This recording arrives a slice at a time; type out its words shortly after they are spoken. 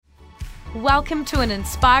Welcome to an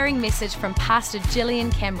inspiring message from Pastor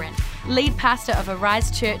Gillian Cameron, lead pastor of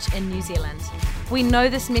Arise Church in New Zealand. We know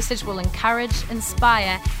this message will encourage,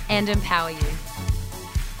 inspire, and empower you.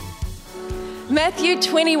 Matthew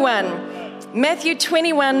 21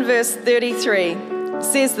 verse 33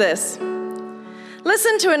 says this.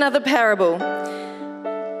 Listen to another parable.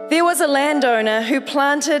 There was a landowner who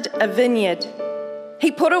planted a vineyard. He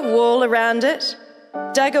put a wall around it,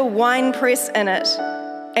 dug a wine press in it,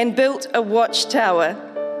 and built a watchtower.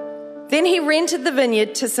 Then he rented the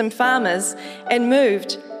vineyard to some farmers and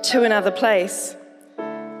moved to another place.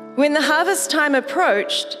 When the harvest time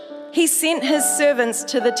approached, he sent his servants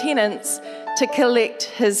to the tenants to collect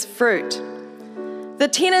his fruit. The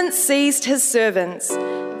tenants seized his servants.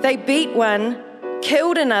 They beat one,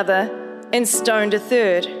 killed another, and stoned a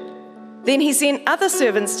third. Then he sent other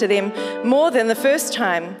servants to them, more than the first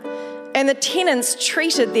time, and the tenants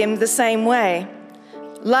treated them the same way.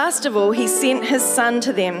 Last of all, he sent his son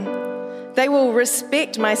to them. They will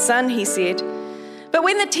respect my son, he said. But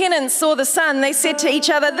when the tenants saw the son, they said to each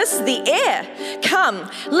other, this is the heir. Come,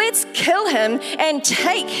 let's kill him and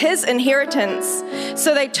take his inheritance.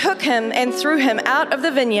 So they took him and threw him out of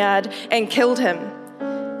the vineyard and killed him.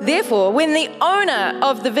 Therefore, when the owner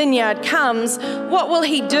of the vineyard comes, what will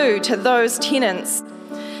he do to those tenants?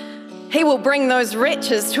 He will bring those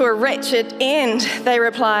wretches to a wretched end, they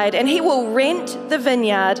replied, and he will rent the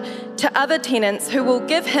vineyard to other tenants who will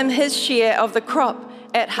give him his share of the crop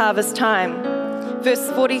at harvest time. Verse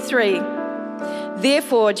 43,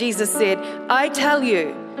 therefore, Jesus said, I tell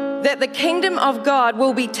you that the kingdom of God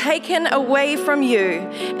will be taken away from you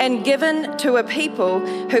and given to a people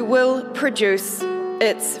who will produce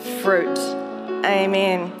its fruit.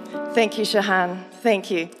 Amen. Thank you, Shahan.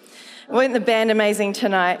 Thank you. Weren't the band amazing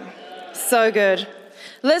tonight? So good.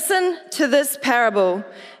 Listen to this parable.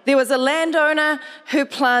 There was a landowner who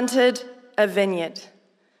planted a vineyard.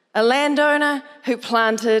 A landowner who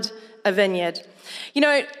planted a vineyard. You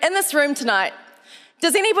know, in this room tonight,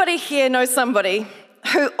 does anybody here know somebody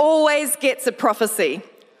who always gets a prophecy?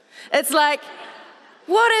 It's like,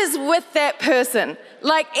 what is with that person?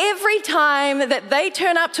 Like every time that they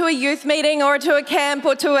turn up to a youth meeting or to a camp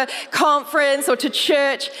or to a conference or to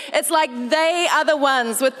church, it's like they are the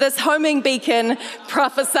ones with this homing beacon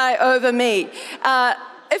prophesy over me.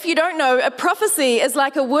 If you don't know, a prophecy is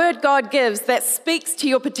like a word God gives that speaks to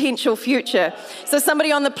your potential future. So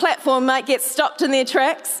somebody on the platform might get stopped in their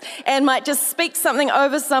tracks and might just speak something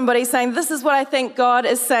over somebody saying, this is what I think God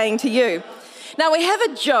is saying to you. Now we have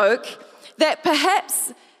a joke that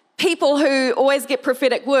perhaps people who always get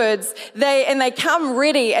prophetic words, they come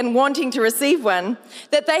ready and wanting to receive one,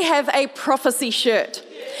 that they have a prophecy shirt.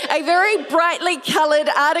 A very brightly coloured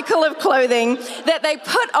article of clothing that they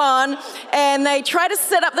put on and they try to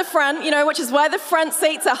sit up the front, which is why the front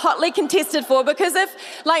seats are hotly contested for, because if,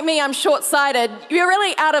 like me, I'm short-sighted, you're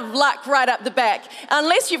really out of luck right up the back,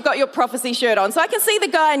 unless you've got your prophecy shirt on. So I can see the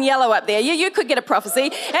guy in yellow up there. You could get a prophecy,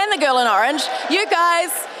 and the girl in orange. You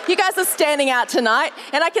guys are standing out tonight,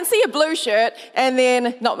 and I can see a blue shirt, and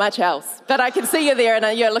then not much else. But I can see you there,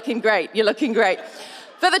 and you're looking great. You're looking great.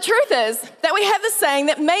 But the truth is that we have this saying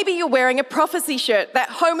that maybe you're wearing a prophecy shirt, that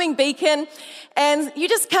homing beacon, and you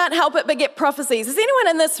just can't help it but get prophecies. Is anyone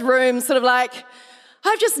in this room sort of like,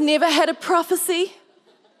 I've just never had a prophecy?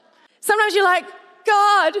 Sometimes you're like,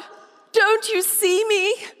 God, don't you see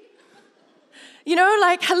me?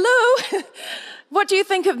 Like, hello, what do you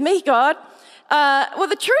think of me, God? Well,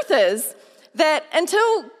 the truth is that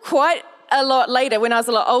until quite a lot later, when I was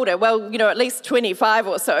a lot older, at least 25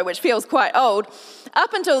 or so, which feels quite old,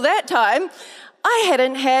 up until that time, I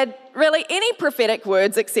hadn't had really any prophetic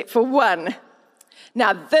words except for one.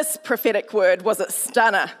 Now, this prophetic word was a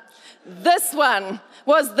stunner. This one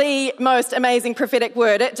was the most amazing prophetic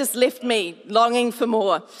word. It just left me longing for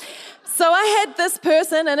more. So I had this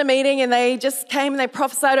person in a meeting, and they just came and they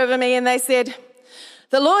prophesied over me, and they said,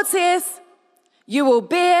 the Lord says, you will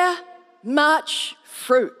bear much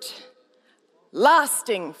fruit,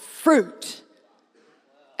 lasting fruit.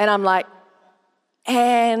 And I'm like,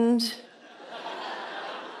 and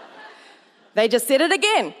they just said it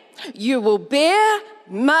again. You will bear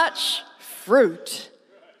much fruit,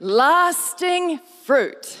 lasting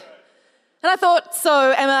fruit. And I thought,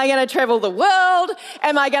 so am I going to travel the world?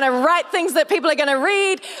 Am I going to write things that people are going to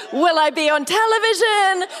read? Will I be on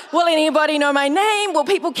television? Will anybody know my name? Will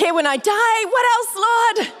people care when I die? What else,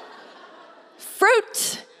 Lord?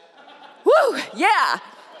 Fruit. Woo, yeah,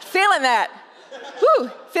 feeling that.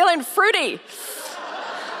 Woo, feeling fruity.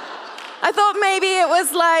 I thought maybe it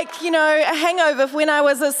was like, a hangover when I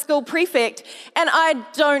was a school prefect. And I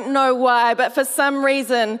don't know why, but for some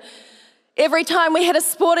reason, Every time we had a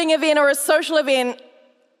sporting event or a social event,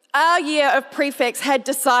 our year of prefects had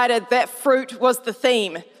decided that fruit was the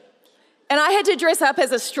theme. And I had to dress up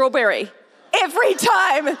as a strawberry every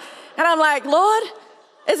time. And I'm like, Lord,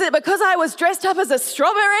 is it because I was dressed up as a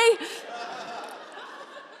strawberry?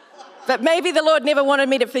 But maybe the Lord never wanted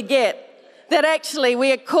me to forget that actually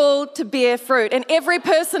we are called to bear fruit. And every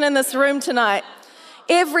person in this room tonight,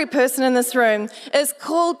 every person in this room is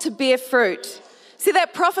called to bear fruit. See,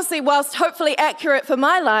 that prophecy, whilst hopefully accurate for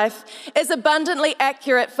my life, is abundantly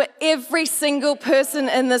accurate for every single person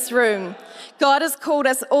in this room. God has called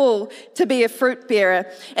us all to be a fruit bearer.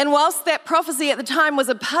 And whilst that prophecy at the time was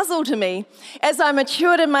a puzzle to me, as I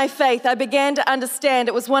matured in my faith, I began to understand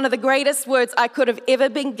it was one of the greatest words I could have ever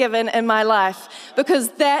been given in my life,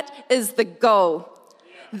 because that is the goal.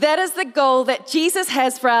 That is the goal that Jesus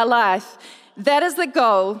has for our life. That is the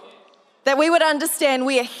goal, that we would understand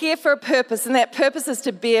we are here for a purpose, and that purpose is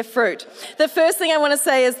to bear fruit. The first thing I want to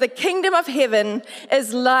say is the kingdom of heaven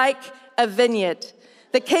is like a vineyard.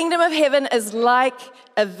 The kingdom of heaven is like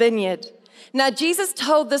a vineyard. Now, Jesus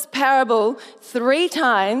told this parable 3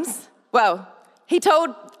 times. Well, he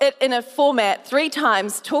told it in a format 3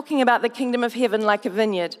 times, talking about the kingdom of heaven like a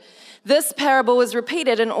vineyard. This parable was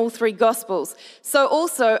repeated in all 3 Gospels. So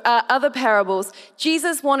also our other parables,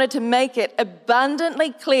 Jesus wanted to make it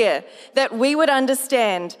abundantly clear that we would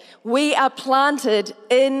understand we are planted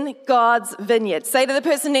in God's vineyard. Say to the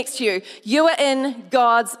person next to you, you are in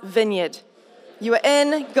God's vineyard. You are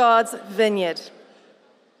in God's vineyard.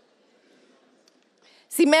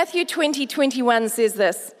 See, Matthew 20:21 says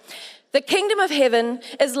this, the kingdom of heaven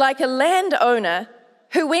is like a landowner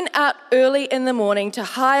who went out early in the morning to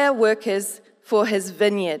hire workers for his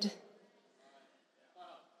vineyard.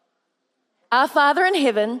 Our Father in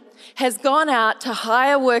heaven has gone out to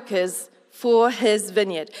hire workers for his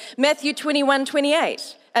vineyard. Matthew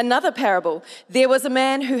 21:28. Another parable. There was a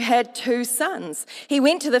man who had 2 sons. He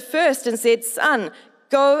went to the first and said, son,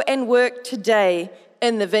 go and work today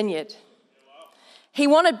in the vineyard. He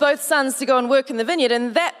wanted both sons to go and work in the vineyard.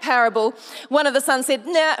 In that parable, one of the sons said,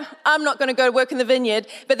 nah, I'm not going to go work in the vineyard.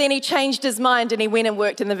 But then he changed his mind and he went and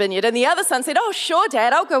worked in the vineyard. And the other son said, oh, sure,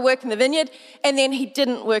 Dad, I'll go work in the vineyard. And then he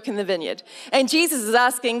didn't work in the vineyard. And Jesus is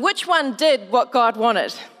asking, which one did what God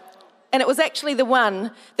wanted? And it was actually the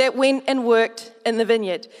one that went and worked in the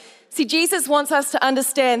vineyard. See, Jesus wants us to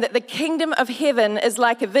understand that the kingdom of heaven is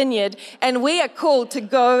like a vineyard, and we are called to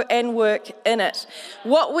go and work in it.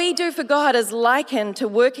 What we do for God is likened to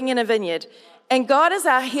working in a vineyard, and God is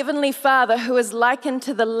our heavenly Father who is likened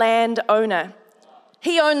to the landowner.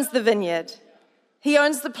 He owns the vineyard. He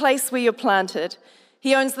owns the place where you're planted.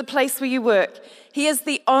 He owns the place where you work. He is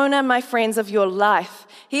the owner, my friends, of your life.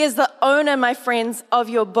 He is the owner, my friends, of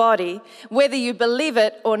your body, whether you believe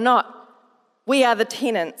it or not. We are the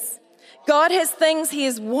tenants. God has things He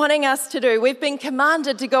is wanting us to do. We've been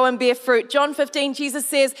commanded to go and bear fruit. John 15, Jesus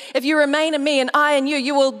says, if you remain in me and I in you,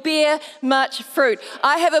 you will bear much fruit.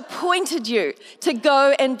 I have appointed you to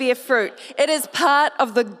go and bear fruit. It is part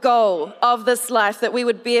of the goal of this life that we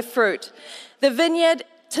would bear fruit. The vineyard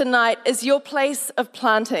tonight is your place of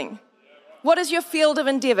planting. What is your field of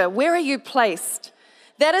endeavor? Where are you placed?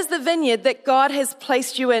 That is the vineyard that God has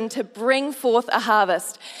placed you in to bring forth a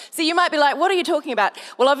harvest. So you might be like, what are you talking about?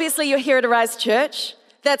 Well, obviously you're here at Arise Church.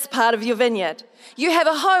 That's part of your vineyard. You have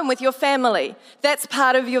a home with your family. That's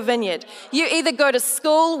part of your vineyard. You either go to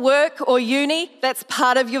school, work, or uni. That's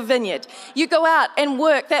part of your vineyard. You go out and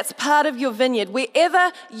work. That's part of your vineyard.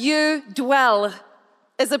 Wherever you dwell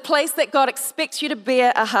is a place that God expects you to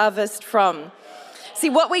bear a harvest from.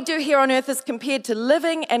 See, what we do here on earth is compared to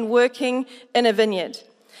living and working in a vineyard.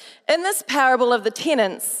 In this parable of the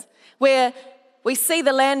tenants, where we see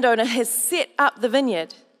the landowner has set up the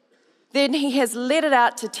vineyard, then he has let it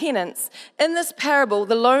out to tenants. In this parable,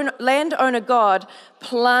 the landowner God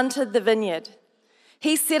planted the vineyard.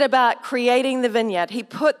 He set about creating the vineyard. He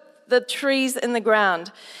put the trees in the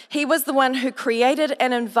ground. He was the one who created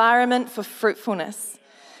an environment for fruitfulness.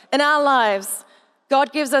 In our lives,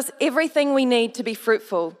 God gives us everything we need to be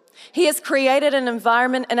fruitful. He has created an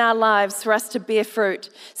environment in our lives for us to bear fruit.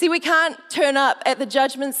 See, we can't turn up at the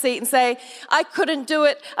judgment seat and say, I couldn't do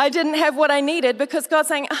it, I didn't have what I needed, because God's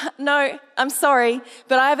saying, no, I'm sorry,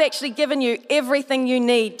 but I've actually given you everything you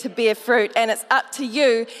need to bear fruit, and it's up to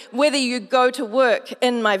you whether you go to work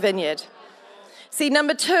in my vineyard. See,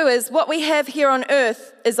 number 2 is what we have here on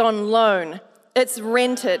earth is on loan. It's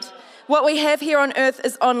rented. What we have here on earth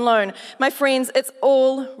is on loan. My friends, it's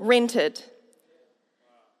all rented.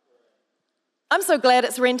 I'm so glad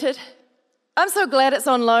it's rented. I'm so glad it's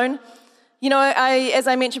on loan. You know, as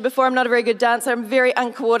I mentioned before, I'm not a very good dancer. I'm very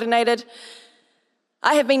uncoordinated.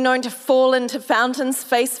 I have been known to fall into fountains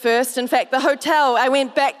face first. In fact, the hotel I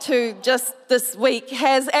went back to just this week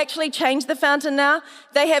has actually changed the fountain now.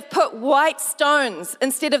 They have put white stones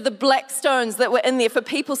instead of the black stones that were in there for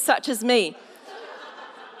people such as me.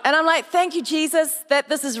 And I'm like, thank you, Jesus, that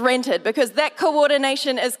this is rented, because that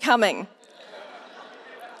coordination is coming.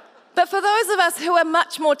 But for those of us who are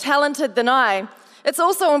much more talented than I, it's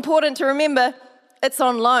also important to remember it's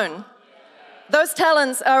on loan. Those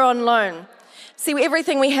talents are on loan. See,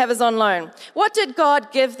 everything we have is on loan. What did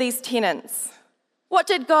God give these tenants? What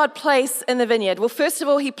did God place in the vineyard? Well, first of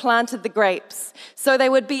all, he planted the grapes so they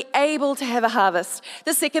would be able to have a harvest.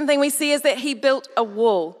 The second thing we see is that he built a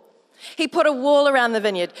wall. He put a wall around the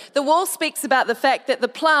vineyard. The wall speaks about the fact that the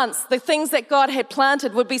plants, the things that God had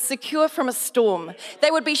planted, would be secure from a storm. They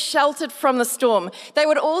would be sheltered from the storm. They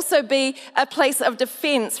would also be a place of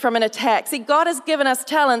defense from an attack. See, God has given us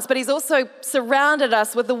talents, but he's also surrounded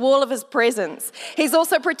us with the wall of his presence. He's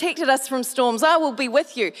also protected us from storms. I will be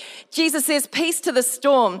with you. Jesus says, peace to the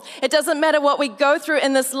storm. It doesn't matter what we go through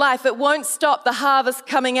in this life. It won't stop the harvest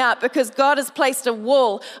coming out, because God has placed a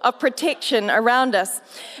wall of protection around us.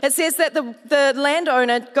 It says that the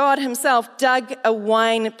landowner, God himself, dug a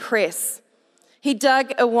wine press. He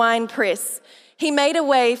dug a wine press. He made a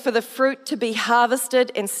way for the fruit to be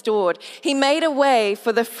harvested and stored. He made a way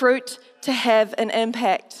for the fruit to have an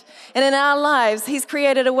impact. And in our lives, he's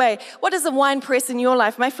created a way. What is a wine press in your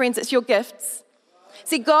life? My friends, it's your gifts.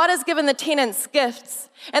 See, God has given the tenants gifts,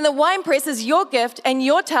 and the wine press is your gift and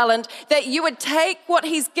your talent, that you would take what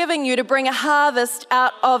he's giving you to bring a harvest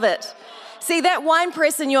out of it. See, that wine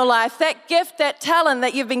press in your life, that gift, that talent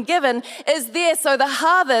that you've been given is there so the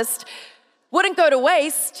harvest wouldn't go to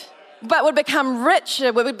waste, but would become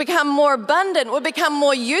richer, would become more abundant, would become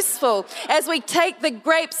more useful. As we take the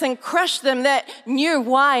grapes and crush them, that new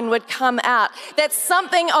wine would come out. That's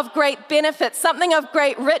something of great benefit, something of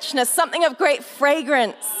great richness, something of great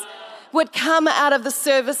fragrance would come out of the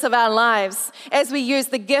service of our lives as we use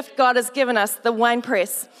the gift God has given us, the wine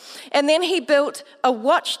press. And then he built a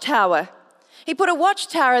watchtower. He put a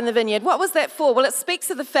watchtower in the vineyard. What was that for? Well, it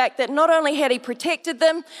speaks of the fact that not only had he protected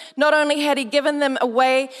them, not only had he given them a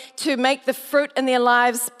way to make the fruit in their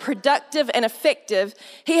lives productive and effective,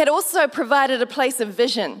 he had also provided a place of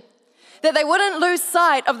vision, that they wouldn't lose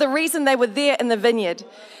sight of the reason they were there in the vineyard,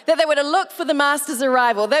 that they were to look for the master's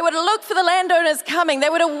arrival, they were to look for the landowner's coming, they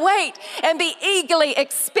were to wait and be eagerly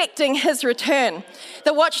expecting his return.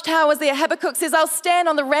 The watchtower was there. Habakkuk says, I'll stand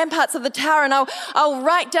on the ramparts of the tower and I'll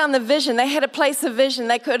write down the vision. They had a place of vision.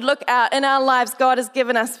 They could look out. In our lives, God has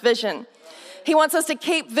given us vision. He wants us to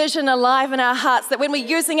keep vision alive in our hearts, that when we're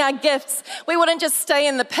using our gifts, we wouldn't just stay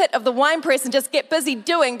in the pit of the wine press and just get busy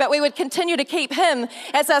doing, but we would continue to keep him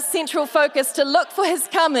as our central focus, to look for his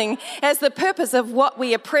coming as the purpose of what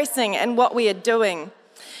we are pressing and what we are doing.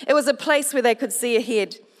 It was a place where they could see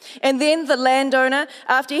ahead. And then the landowner,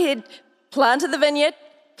 after he had planted the vineyard,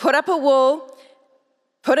 put up a wall,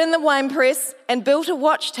 put in the wine press, and built a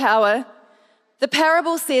watchtower, the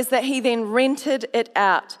parable says that he then rented it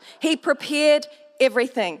out. He prepared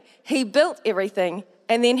everything. He built everything,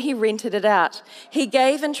 and then he rented it out. He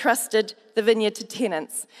gave and trusted the vineyard to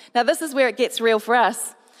tenants. Now, this is where it gets real for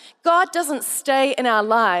us. God doesn't stay in our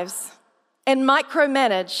lives and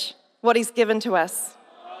micromanage what he's given to us.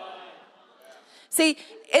 See,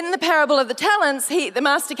 in the parable of the talents, the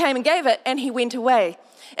master came and gave it, and he went away.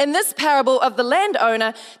 In this parable of the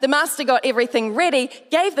landowner, the master got everything ready,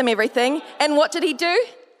 gave them everything, and what did he do?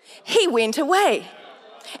 He went away.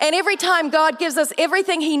 And every time God gives us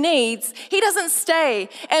everything he needs, he doesn't stay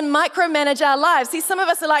and micromanage our lives. See, some of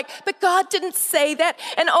us are like, but God didn't say that,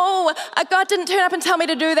 and God didn't turn up and tell me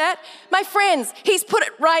to do that. My friends, he's put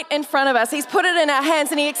it right in front of us. He's put it in our hands,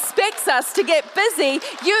 and he expects us to get busy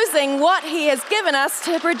using what he has given us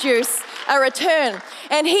to produce a return.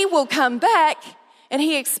 And he will come back, and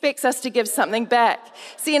he expects us to give something back.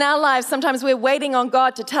 See, in our lives, sometimes we're waiting on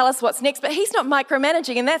God to tell us what's next, but he's not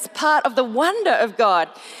micromanaging, and that's part of the wonder of God.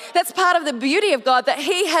 That's part of the beauty of God, that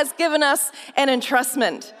he has given us an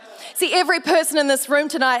entrustment. See, every person in this room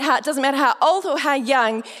tonight, it doesn't matter how old or how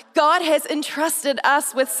young, God has entrusted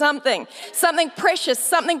us with something precious,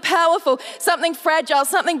 something powerful, something fragile,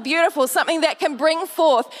 something beautiful, something that can bring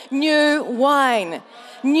forth new wine.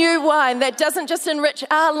 New wine that doesn't just enrich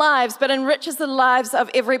our lives, but enriches the lives of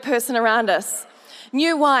every person around us.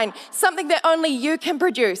 New wine, something that only you can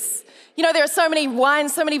produce. You know, there are so many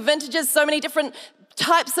wines, so many vintages, so many different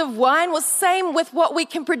types of wine. Well, same with what we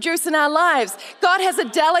can produce in our lives. God has a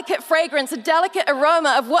delicate fragrance, a delicate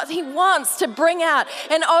aroma of what he wants to bring out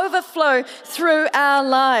and overflow through our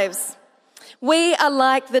lives. We are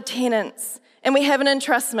like the tenants, and we have an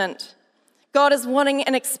entrustment. God is wanting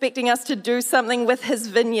and expecting us to do something with his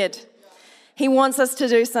vineyard. He wants us to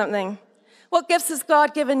do something. What gifts has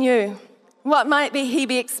God given you? What might he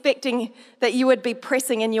be expecting that you would be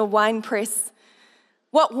pressing in your wine press?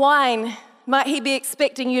 What wine might he be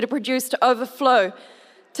expecting you to produce to overflow,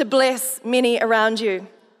 to bless many around you?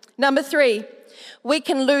 Number 3, we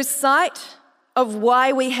can lose sight of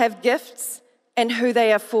why we have gifts and who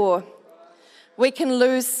they are for. We can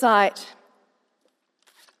lose sight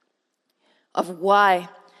of why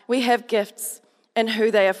we have gifts and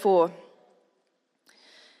who they are for.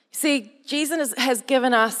 See, Jesus has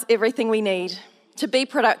given us everything we need to be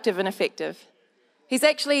productive and effective. He's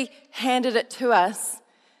actually handed it to us,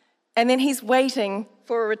 and then he's waiting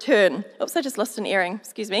for a return. Oops, I just lost an earring,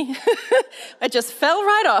 excuse me. It just fell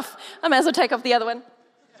right off. I might as well take off the other one.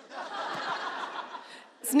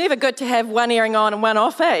 It's never good to have one earring on and one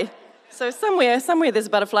off, eh? So somewhere there's a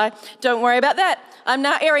butterfly. Don't worry about that. I'm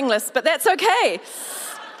now earringless, but that's okay.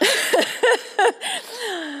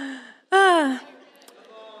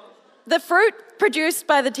 The fruit produced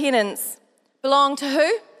by the tenants belonged to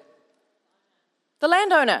who? The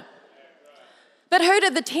landowner. But who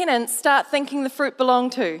did the tenants start thinking the fruit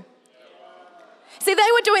belonged to? See,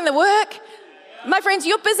 they were doing the work. My friends,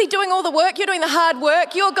 you're busy doing all the work. You're doing the hard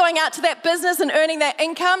work. You're going out to that business and earning that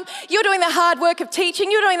income. You're doing the hard work of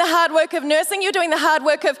teaching. You're doing the hard work of nursing. You're doing the hard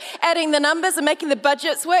work of adding the numbers and making the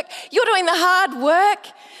budgets work. You're doing the hard work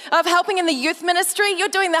of helping in the youth ministry. You're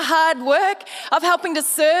doing the hard work of helping to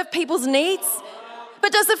serve people's needs.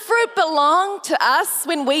 But does the fruit belong to us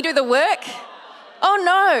when we do the work? Oh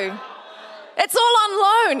no. It's all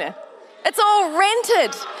on loan. It's all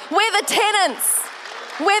rented. We're the tenants.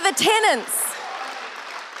 We're the tenants.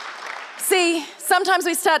 See, sometimes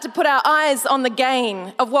we start to put our eyes on the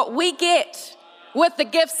gain of what we get with the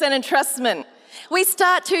gifts and entrustment. We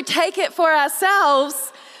start to take it for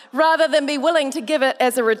ourselves rather than be willing to give it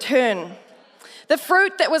as a return. The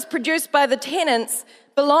fruit that was produced by the tenants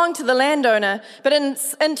belonged to the landowner, but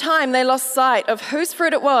in time they lost sight of whose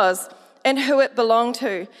fruit it was and who it belonged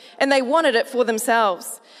to, and they wanted it for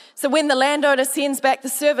themselves. So when the landowner sends back the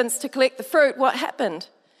servants to collect the fruit, what happened?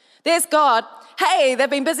 There's God. Hey, they've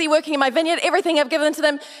been busy working in my vineyard. Everything I've given to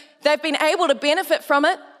them, they've been able to benefit from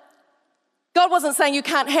it. God wasn't saying you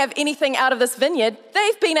can't have anything out of this vineyard.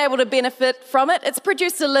 They've been able to benefit from it. It's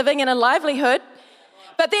produced a living and a livelihood.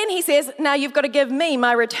 But then he says, now you've got to give me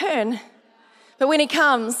my return. But when he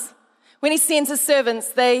comes, when he sends his servants,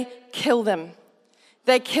 they kill them.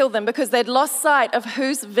 They kill them because they'd lost sight of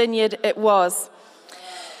whose vineyard it was.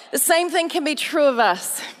 The same thing can be true of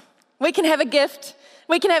us. We can have a gift,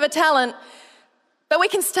 we can have a talent, but we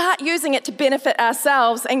can start using it to benefit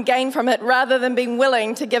ourselves and gain from it rather than being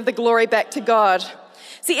willing to give the glory back to God.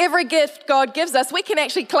 See, every gift God gives us, we can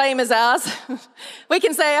actually claim as ours. We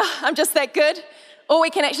can say, oh, I'm just that good. Or we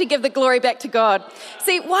can actually give the glory back to God.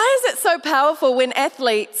 See, why is it so powerful when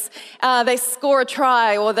athletes, they score a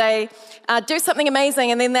try or they do something amazing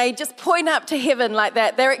and then they just point up to heaven like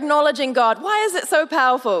that? They're acknowledging God. Why is it so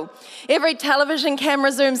powerful? Every television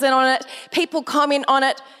camera zooms in on it. People comment on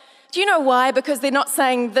it. Do you know why? Because they're not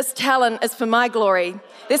saying this talent is for my glory.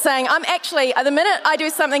 They're saying, I'm actually, the minute I do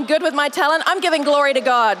something good with my talent, I'm giving glory to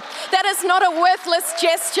God. That is not a worthless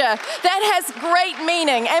gesture. That has great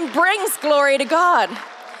meaning and brings glory to God.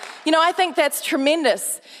 You know, I think that's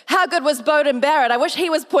tremendous. How good was Beauden Barrett? I wish he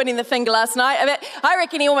was pointing the finger last night. I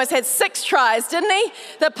reckon he almost had 6 tries, didn't he?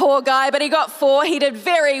 The poor guy, but he got 4. He did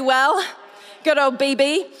very well. Good old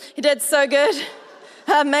BB. He did so good.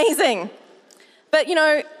 Amazing. But, you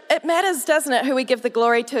know, it matters, doesn't it, who we give the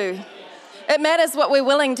glory to? It matters what we're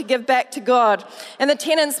willing to give back to God. And the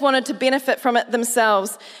tenants wanted to benefit from it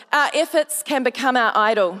themselves. Our efforts can become our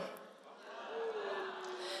idol.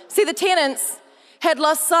 See, the tenants had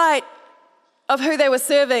lost sight of who they were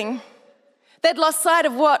serving. They'd lost sight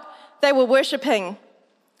of what they were worshipping.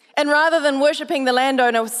 And rather than worshipping the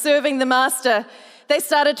landowner, serving the master, they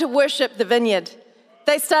started to worship the vineyard.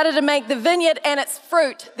 They started to make the vineyard and its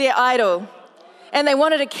fruit their idol. And they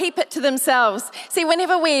wanted to keep it to themselves. See,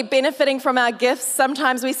 whenever we're benefiting from our gifts,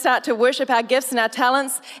 sometimes we start to worship our gifts and our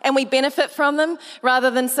talents and we benefit from them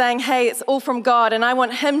rather than saying, hey, it's all from God and I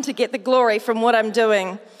want Him to get the glory from what I'm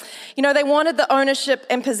doing. You know, they wanted the ownership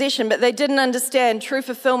and possession, but they didn't understand true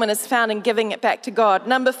fulfillment is found in giving it back to God.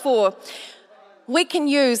 Number 4, we can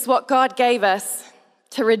use what God gave us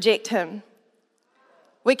to reject Him.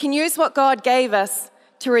 We can use what God gave us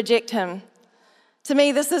to reject Him. To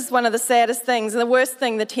me, this is one of the saddest things and the worst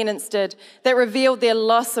thing the tenants did that revealed their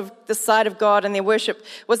loss of the sight of God and their worship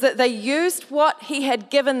was that they used what He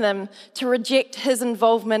had given them to reject His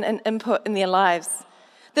involvement and input in their lives.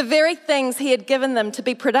 the very things he had given them to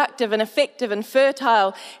be productive and effective and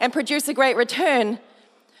fertile and produce a great return,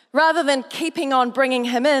 rather than keeping on bringing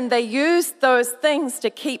him in, they used those things to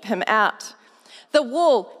keep him out. The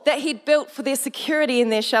wall that he'd built for their security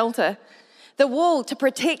and their shelter, the wall to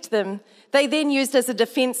protect them, they then used as a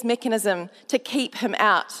defense mechanism to keep him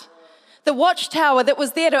out. The watchtower that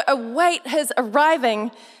was there to await his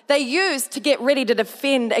arriving, they used to get ready to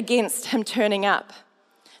defend against him turning up.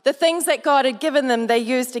 The things that God had given them, they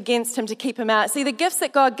used against him to keep him out. See, the gifts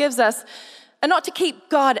that God gives us are not to keep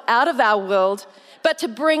God out of our world, but to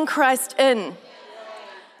bring Christ in.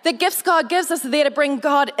 The gifts God gives us are there to bring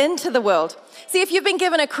God into the world. See, if you've been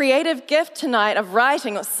given a creative gift tonight of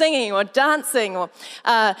writing or singing or dancing or,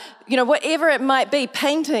 whatever it might be,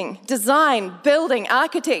 painting, design, building,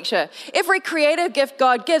 architecture, every creative gift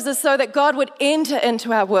God gives is so that God would enter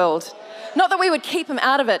into our world. Not that we would keep him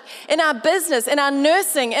out of it. In our business, in our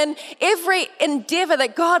nursing, in every endeavor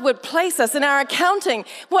that God would place us, in our accounting,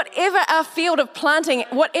 whatever our field of planting,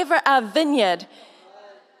 whatever our vineyard,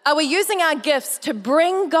 are we using our gifts to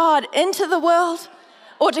bring God into the world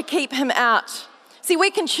or to keep him out? See, we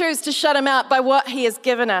can choose to shut him out by what he has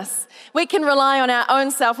given us. We can rely on our own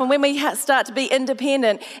self, and when we start to be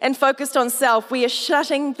independent and focused on self, we are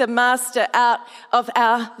shutting the master out of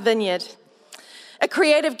our vineyard. A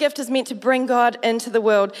creative gift is meant to bring God into the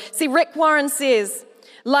world. See, Rick Warren says,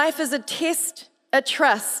 life is a test, a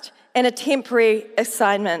trust, and a temporary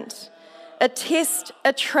assignment. A test,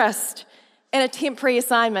 a trust, and a temporary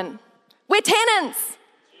assignment. We're tenants.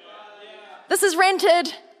 This is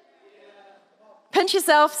rented. Pinch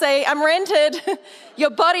yourself, say, I'm rented. Your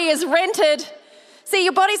body is rented. See,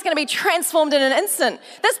 your body's going to be transformed in an instant.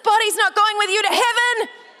 This body's not going with you to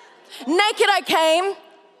heaven. Naked I came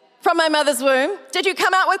from my mother's womb. Did you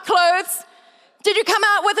come out with clothes? Did you come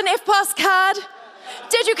out with an FPOS card?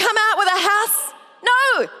 Did you come out with a house?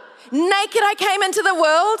 No. Naked I came into the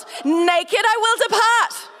world. Naked I will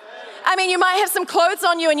depart. I mean, you might have some clothes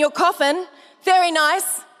on you in your coffin. Very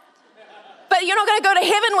nice. But you're not going to go to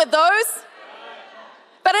heaven with those.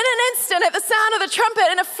 But in an instant, at the sound of the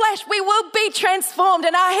trumpet, in a flash, we will be transformed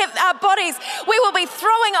in our bodies. We will be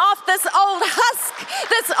throwing off this old husk,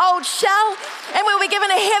 this old shell, and we'll be given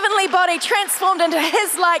a heavenly body transformed into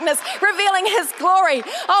his likeness, revealing his glory.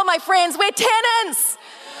 Oh, my friends, we're tenants.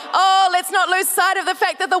 Oh, let's not lose sight of the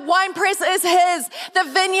fact that the winepress is his. The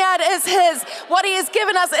vineyard is his. What he has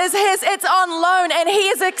given us is his. It's on loan, and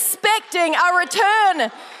he is expecting a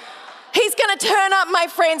return. He's going to turn up, my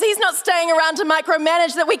friends. He's not staying around to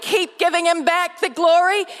micromanage, that we keep giving him back the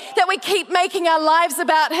glory, that we keep making our lives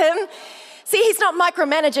about him. See, he's not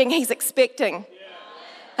micromanaging, he's expecting.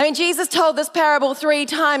 I mean, Jesus told this parable 3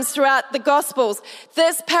 times throughout the Gospels.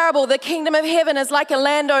 This parable, the kingdom of heaven is like a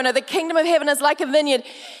landowner. The kingdom of heaven is like a vineyard.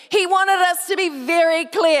 He wanted us to be very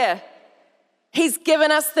clear. He's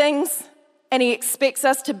given us things and he expects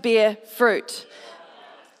us to bear fruit.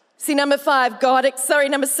 See, number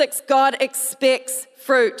 6, God expects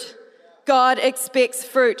fruit. God expects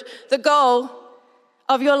fruit. The goal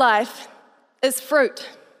of your life is fruit.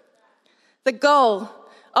 The goal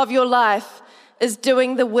of your life is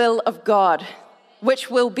doing the will of God,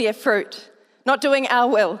 which will bear fruit. Not doing our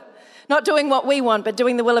will, not doing what we want, but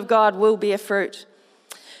doing the will of God will bear fruit.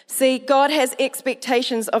 See, God has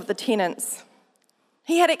expectations of the tenants.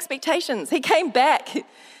 He had expectations. He came back.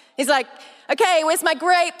 He's like, okay, where's my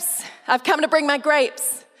grapes? I've come to bring my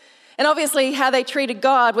grapes. And obviously how they treated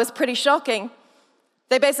God was pretty shocking.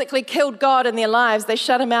 They basically killed God in their lives. They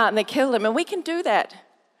shut him out and they killed him. And we can do that.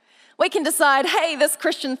 We can decide, hey, this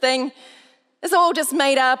Christian thing is all just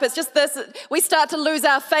made up. It's just this. We start to lose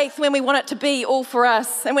our faith when we want it to be all for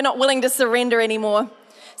us. And we're not willing to surrender anymore.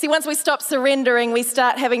 See, once we stop surrendering, we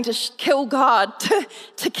start having to kill God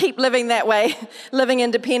to keep living that way. Living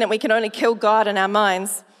independent, we can only kill God in our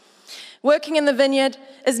minds. Working in the vineyard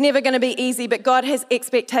is never going to be easy, but God has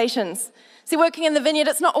expectations. See, working in the vineyard,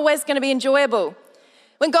 it's not always going to be enjoyable.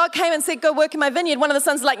 When God came and said, go work in my vineyard, one of the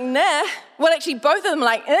sons was like, nah. Well, actually, both of them were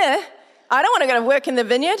like, I don't want to go to work in the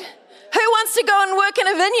vineyard. Who wants to go and work in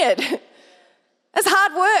a vineyard? It's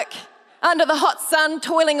hard work. Under the hot sun,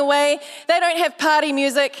 toiling away. They don't have party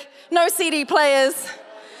music, no CD players.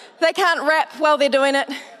 They can't rap while they're doing it.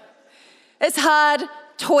 It's hard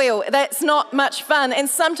toil. That's not much fun. And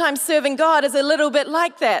sometimes serving God is a little bit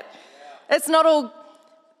like that. It's not all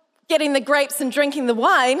getting the grapes and drinking the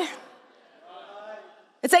wine.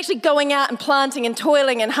 It's actually going out and planting and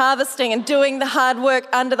toiling and harvesting and doing the hard work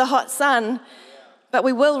under the hot sun. But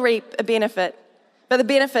we will reap a benefit. But the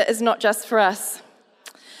benefit is not just for us.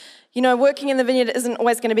 You know, working in the vineyard isn't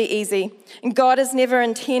always going to be easy. And God has never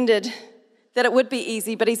intended that it would be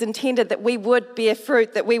easy, but He's intended that we would bear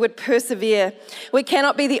fruit, that we would persevere. We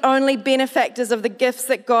cannot be the only benefactors of the gifts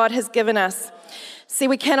that God has given us. See,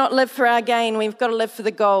 we cannot live for our gain. We've got to live for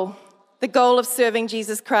the goal of serving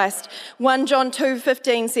Jesus Christ. 1 John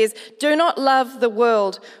 2:15 says, "Do not love the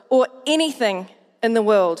world or anything in the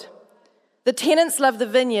world. The tenants love the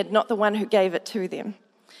vineyard, not the one who gave it to them."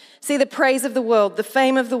 See, the praise of the world, the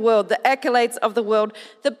fame of the world, the accolades of the world,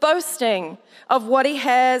 the boasting of what he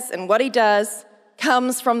has and what he does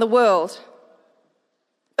comes from the world.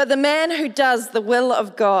 But the man who does the will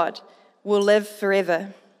of God will live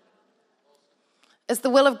forever. Is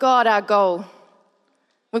the will of God our goal?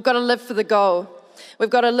 We've got to live for the goal.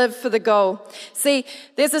 We've got to live for the goal. See,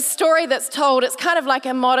 there's a story that's told. It's kind of like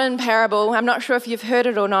a modern parable. I'm not sure if you've heard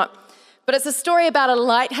it or not. But it's a story about a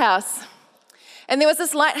lighthouse. And there was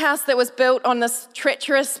this lighthouse that was built on this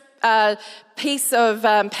treacherous piece of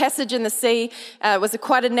passage in the sea. It was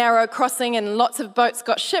quite a narrow crossing, and lots of boats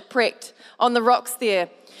got shipwrecked on the rocks there.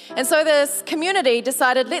 And so this community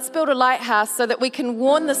decided, let's build a lighthouse so that we can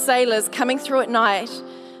warn the sailors coming through at night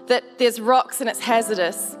that there's rocks and it's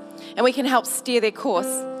hazardous, and we can help steer their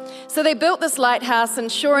course. So they built this lighthouse,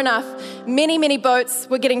 and sure enough, many, many boats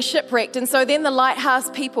were getting shipwrecked. And so then the lighthouse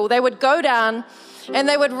people, they would go down and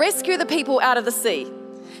they would rescue the people out of the sea.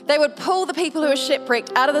 They would pull the people who were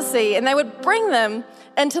shipwrecked out of the sea, and they would bring them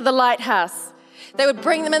into the lighthouse. They would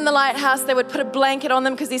bring them in the lighthouse. They would put a blanket on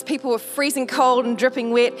them because these people were freezing cold and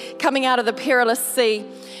dripping wet coming out of the perilous sea.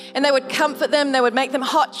 And they would comfort them. They would make them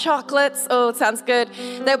hot chocolates. Oh, it sounds good.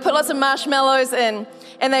 They would put lots of marshmallows in,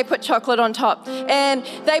 and they put chocolate on top. And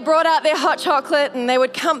they brought out their hot chocolate, and they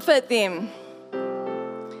would comfort them.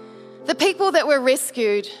 The people that were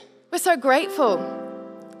rescued were so grateful.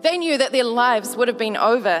 They knew that their lives would have been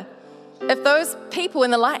over if those people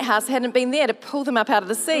in the lighthouse hadn't been there to pull them up out of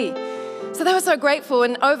the sea. So they were so grateful,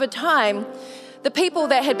 and over time, the people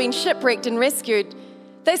that had been shipwrecked and rescued,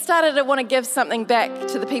 they started to want to give something back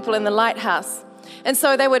to the people in the lighthouse. And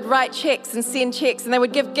so they would write checks and send checks, and they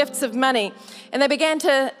would give gifts of money. And they began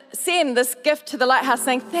to send this gift to the lighthouse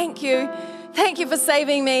saying, thank you for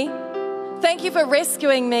saving me. Thank you for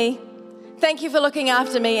rescuing me. Thank you for looking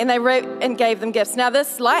after me. And they wrote and gave them gifts. Now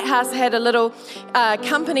this lighthouse had a little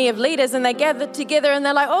company of leaders, and they gathered together and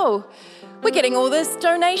they're like, oh, we're getting all these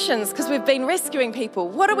donations because we've been rescuing people.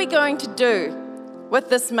 What are we going to do with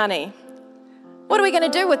this money? What are we going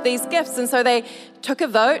to do with these gifts? And so they took a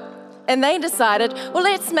vote, and they decided, well,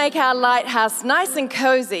 let's make our lighthouse nice and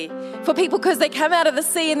cozy for people because they come out of the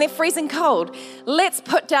sea and they're freezing cold. Let's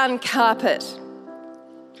put down carpet.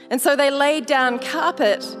 And so they laid down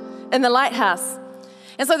carpet in the lighthouse.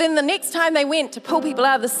 And so then the next time they went to pull people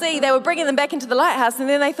out of the sea, they were bringing them back into the lighthouse, and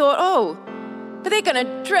then they thought, oh, but they're going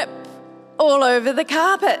to drip all over the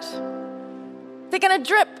carpet. They're going to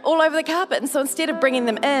drip all over the carpet. And so instead of bringing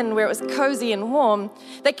them in where it was cozy and warm,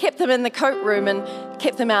 they kept them in the coat room and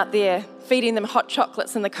kept them out there, feeding them hot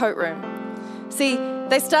chocolates in the coat room. See,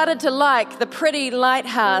 they started to like the pretty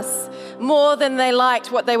lighthouse more than they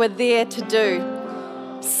liked what they were there to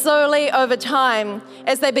do. Slowly over time,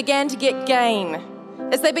 as they began to get gain,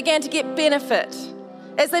 as they began to get benefit,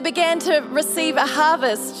 as they began to receive a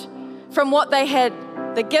harvest from what they had,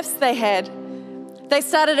 the gifts they had, they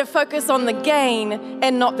started to focus on the gain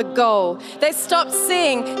and not the goal. They stopped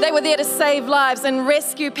seeing they were there to save lives and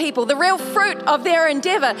rescue people. The real fruit of their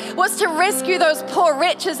endeavor was to rescue those poor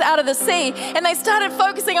wretches out of the sea. And they started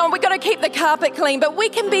focusing on, we've got to keep the carpet clean, but we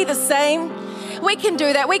can be the same. We can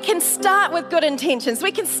do that. We can start with good intentions.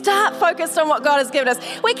 We can start focused on what God has given us.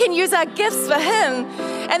 We can use our gifts for Him.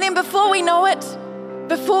 And then before we know it,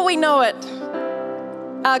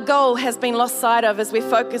 our goal has been lost sight of as we're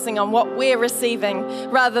focusing on what we're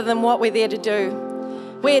receiving rather than what we're there to do.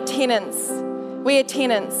 We're tenants, and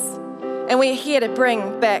we're here to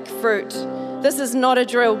bring back fruit. This is not a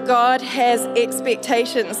drill. God has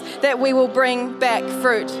expectations that we will bring back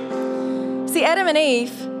fruit. See, Adam and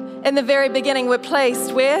Eve in the very beginning were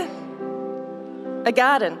placed where? A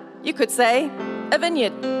garden. You could say a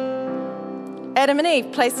vineyard. Adam and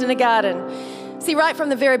Eve placed in a garden. See, right from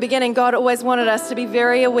the very beginning, God always wanted us to be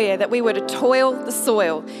very aware that we were to toil the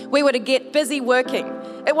soil. We were to get busy working.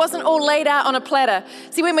 It wasn't all laid out on a platter.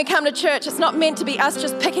 See, when we come to church, it's not meant to be us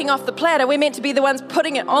just picking off the platter. We're meant to be the ones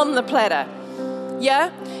putting it on the platter.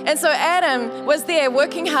 Yeah? And so Adam was there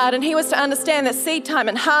working hard, and he was to understand that seed time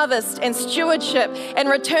and harvest and stewardship and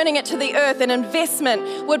returning it to the earth and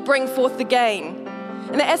investment would bring forth the gain.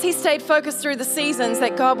 And that as he stayed focused through the seasons,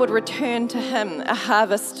 that God would return to him a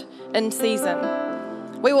harvest in season.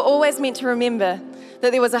 We were always meant to remember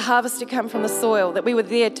that there was a harvest to come from the soil, that we were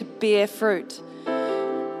there to bear fruit.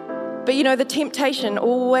 But But the temptation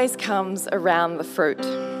always comes around the fruit.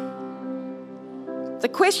 The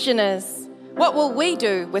question is, what will we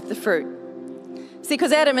do with the fruit? See,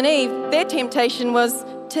 because Adam and Eve, their temptation was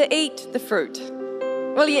to eat the fruit.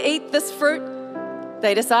 Will you eat this fruit?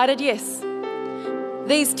 They decided yes.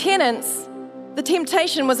 These tenants, the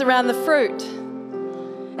temptation was around the fruit.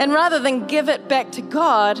 And rather than give it back to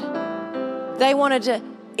God, they wanted to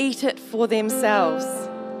eat it for themselves.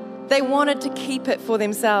 They wanted to keep it for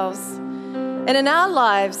themselves. And in our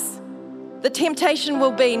lives, the temptation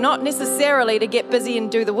will be not necessarily to get busy and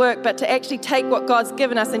do the work, but to actually take what God's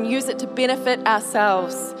given us and use it to benefit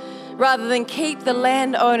ourselves, rather than keep the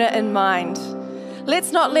landowner in mind.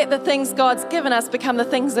 Let's not let the things God's given us become the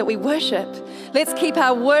things that we worship. Let's keep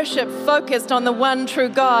our worship focused on the one true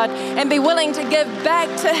God and be willing to give back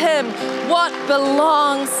to Him what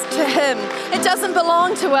belongs to Him. It doesn't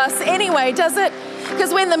belong to us anyway, does it?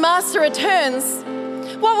 Because when the Master returns,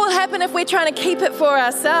 what will happen if we're trying to keep it for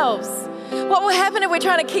ourselves? What will happen if we're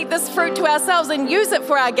trying to keep this fruit to ourselves and use it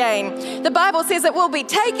for our gain? The Bible says it will be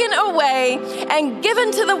taken away and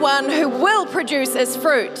given to the one who will produce its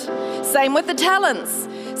fruit. Same with the talents.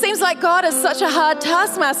 Seems like God is such a hard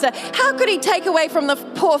taskmaster. How could He take away from the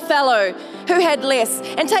poor fellow who had less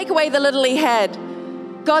and take away the little he had?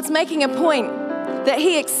 God's making a point that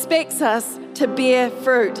He expects us to bear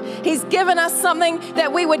fruit. He's given us something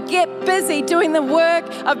that we would get busy doing the work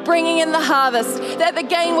of bringing in the harvest, that the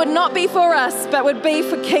gain would not be for us, but would be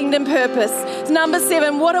for kingdom purpose. Number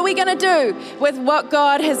 7, what are we going to do with what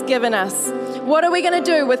God has given us? What are we going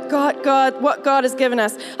to do with what God has given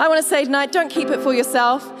us? I want to say tonight, don't keep it for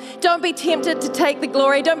yourself. Don't be tempted to take the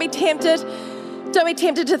glory. Don't be tempted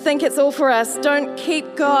to think it's all for us. Don't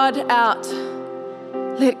keep God out.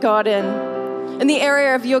 Let God in. In the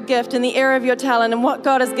area of your gift, in the area of your talent, and what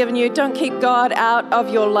God has given you, don't keep God out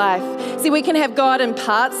of your life. See, we can have God in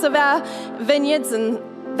parts of our vineyards, and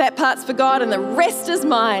that part's for God, and the rest is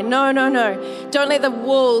mine. No. Don't let the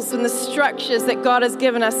walls and the structures that God has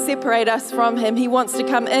given us separate us from Him. He wants to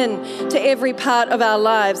come in to every part of our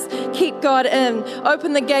lives. Keep God in.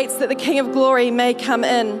 Open the gates that the King of Glory may come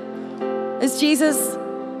in. Is Jesus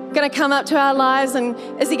going to come up to our lives, and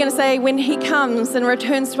is He going to say, when He comes and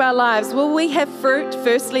returns to our lives, will we have fruit,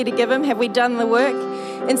 firstly, to give Him? Have we done the work?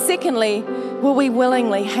 And secondly, will we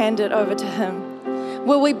willingly hand it over to Him?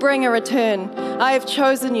 Will we bring a return? I have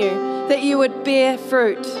chosen you that you would bear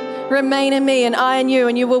fruit. Remain in me and I in you,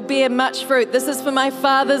 and you will bear much fruit. This is for my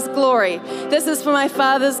Father's glory. This is for my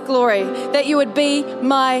Father's glory, that you would be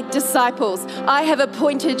my disciples. I have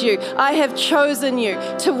appointed you. I have chosen you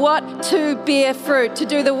to what? To bear fruit, to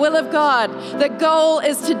do the will of God. The goal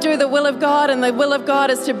is to do the will of God, and the will of God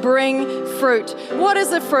is to bring fruit. What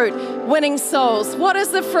is the fruit? Winning souls. What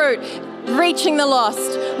is the fruit? Reaching the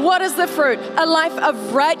lost. What is the fruit? A life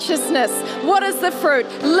of righteousness. What is the fruit?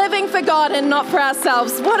 Living for God and not for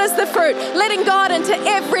ourselves. What is the fruit? Letting God into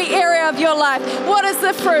every area of your life. What is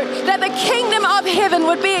the fruit? That the kingdom of heaven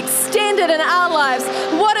would be extended in our lives.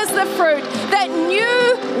 What is the fruit? That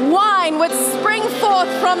new wine would spring forth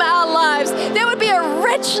from our lives. There would be a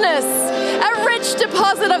richness, a rich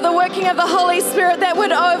deposit of the working of the Holy Spirit that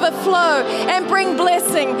would overflow and bring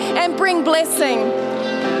blessing and bring blessing.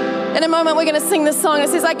 In a moment, we're going to sing this song. It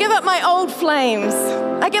says, I give up my old flames.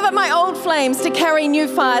 I give up my old flames to carry new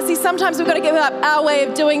fire. See, sometimes we've got to give up our way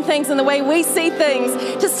of doing things and the way we see things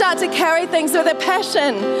to start to carry things with a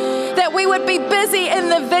passion, that we would be busy in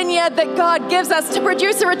the vineyard that God gives us to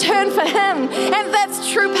produce a return for Him. And that's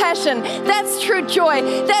true passion. That's true joy.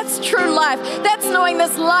 That's true life. That's knowing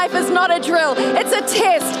this life is not a drill. It's a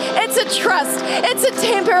test. It's a trust. It's a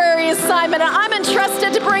temporary assignment. And I'm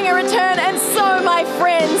entrusted to bring a return, and so, my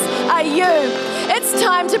friends, are you. It's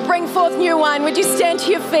time to bring forth new wine. Would you stand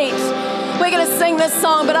to your feet? We're going to sing this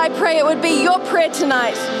song, but I pray it would be your prayer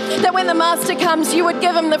tonight, that when the Master comes, you would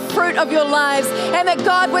give Him the fruit of your lives, and that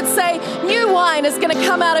God would say, new wine is going to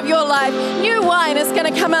come out of your life. New wine is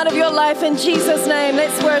going to come out of your life in Jesus' name.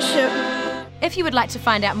 Let's worship. If you would like to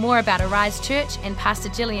find out more about Arise Church and Pastor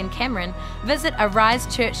Gillian Cameron, visit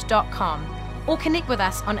arisechurch.com or connect with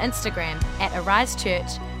us on Instagram @Arise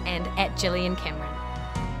Church and @Gillian Cameron.